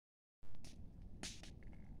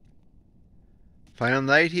Final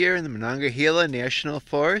night here in the Monongahela National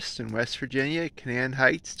Forest in West Virginia, Canaan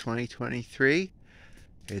Heights 2023.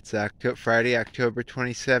 It's Friday, October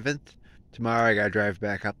 27th. Tomorrow I gotta drive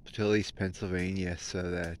back up to East Pennsylvania,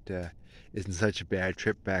 so that isn't such a bad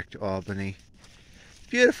trip back to Albany.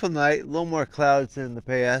 Beautiful night, a little more clouds than in the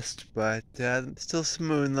past, but still some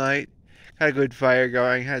moonlight. Got a good fire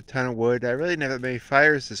going, had a ton of wood. I really never made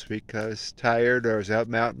fires this week because I was tired or I was out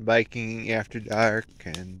mountain biking after dark,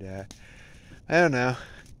 and I don't know.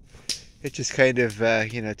 It just kind of,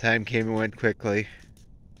 time came and went quickly.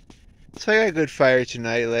 So I got a good fire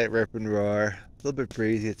tonight, let it rip and roar. A little bit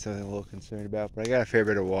breezy, it's something I'm a little concerned about, but I got a fair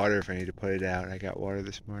bit of water if I need to put it out. I got water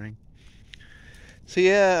this morning. So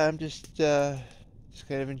yeah, I'm just kind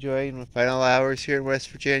of enjoying my final hours here in West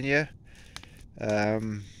Virginia.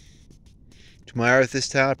 Um, Tomorrow at this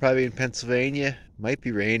time I'll probably be in Pennsylvania. Might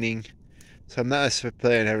be raining, so I'm not necessarily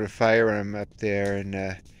planning on having a fire when I'm up there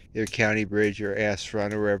in either County Bridge or Ass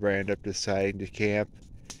Run or wherever I end up deciding to camp.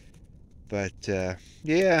 But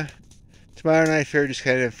yeah, tomorrow night fair just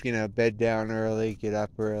kind of bed down early, get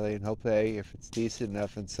up early, and hopefully if it's decent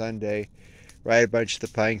enough on Sunday, ride a bunch of the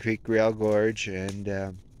Pine Creek Rail Gorge and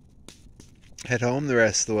head home the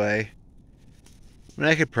rest of the way. I mean,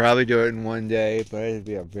 I could probably do it in one day, but it'd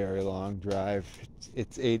be a very long drive.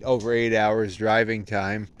 It's over 8 hours driving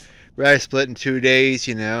time. Rather split in 2 days,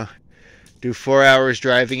 do 4 hours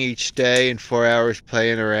driving each day and 4 hours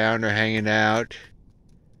playing around or hanging out.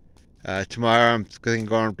 Tomorrow I'm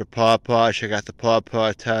going up to Paw Paw, check out the Paw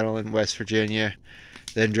Paw Tunnel in West Virginia,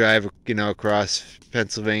 then drive across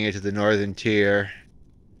Pennsylvania to the northern tier.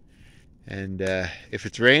 And if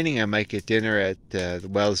it's raining, I might get dinner at the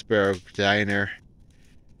Wellsboro Diner.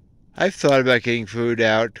 I've thought about getting food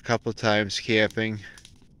out a couple times camping,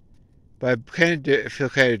 but I feel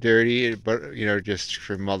kind of dirty, but just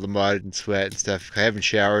from all the mud and sweat and stuff. I haven't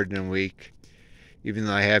showered in a week, even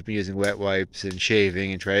though I have been using wet wipes and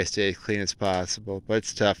shaving and try to stay as clean as possible. But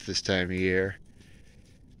it's tough this time of year.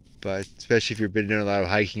 But especially if you've been doing a lot of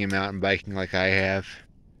hiking and mountain biking like I have.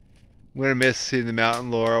 I'm gonna miss seeing the mountain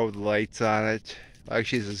laurel with the lights on it.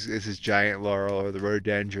 Actually, this is giant laurel or the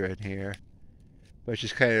rhododendron here. But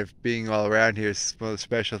just kind of being all around here is one of the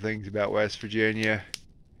special things about West Virginia.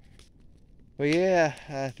 But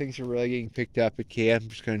yeah, things are really getting picked up at camp. I'm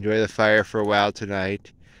just going to enjoy the fire for a while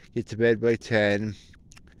tonight. Get to bed by 10.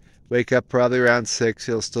 Wake up probably around 6.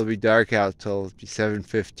 It'll still be dark out till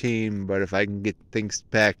 7:15. But if I can get things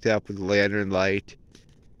packed up with the lantern light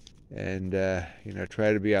and,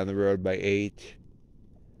 try to be on the road by 8,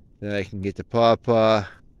 then I can get to Paw Paw,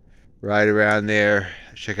 ride around there,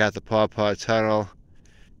 check out the Paw Paw Tunnel.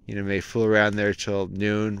 May fool around there till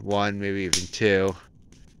noon, 1, maybe even 2.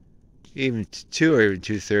 Even 2 or even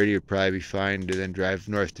 2:30 would probably be fine to then drive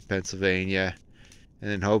north to Pennsylvania.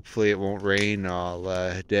 And then hopefully it won't rain all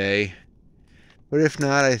day. But if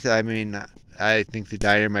not, I think the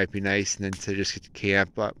diner might be nice, and then to just get to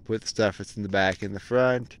camp up, put stuff that's in the back in the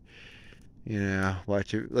front.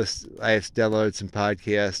 Watch it. I have downloaded some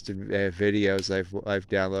podcasts and I have videos. I've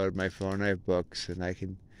downloaded my phone. I have books, and I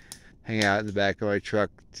can hang out in the back of my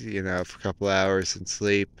truck, for a couple hours and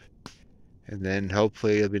sleep. And then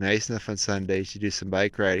hopefully it'll be nice enough on Sundays to do some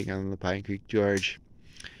bike riding on the Pine Creek Gorge.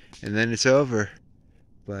 And then it's over.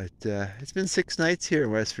 But it's been 6 nights here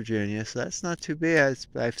in West Virginia, so that's not too bad.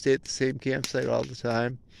 I've stayed at the same campsite all the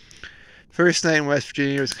time. First night in West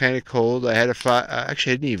Virginia was kind of cold. I had a fire.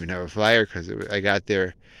 Actually, I didn't even have a fire because I got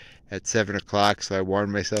there at 7 o'clock, so I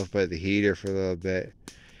warmed myself by the heater for a little bit.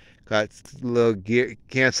 Got a little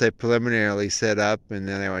campsite preliminarily set up, and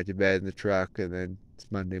then I went to bed in the truck, and then it's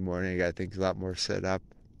Monday morning. I got things a lot more set up.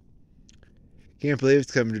 Can't believe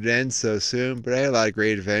it's coming to an end so soon, but I had a lot of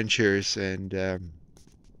great adventures, and it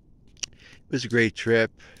was a great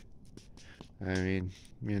trip. I mean,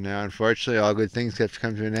 unfortunately, all good things have to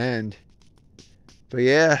come to an end. But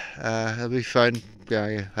yeah, it'll be fun.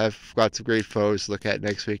 I have lots of great photos to look at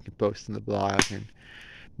next week and post on the blog, and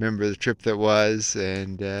remember the trip that was,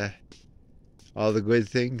 and all the good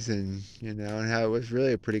things, and and how it was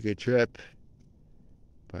really a pretty good trip.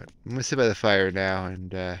 But I'm gonna sit by the fire now,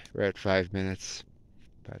 and we're at 5 minutes.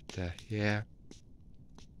 But yeah.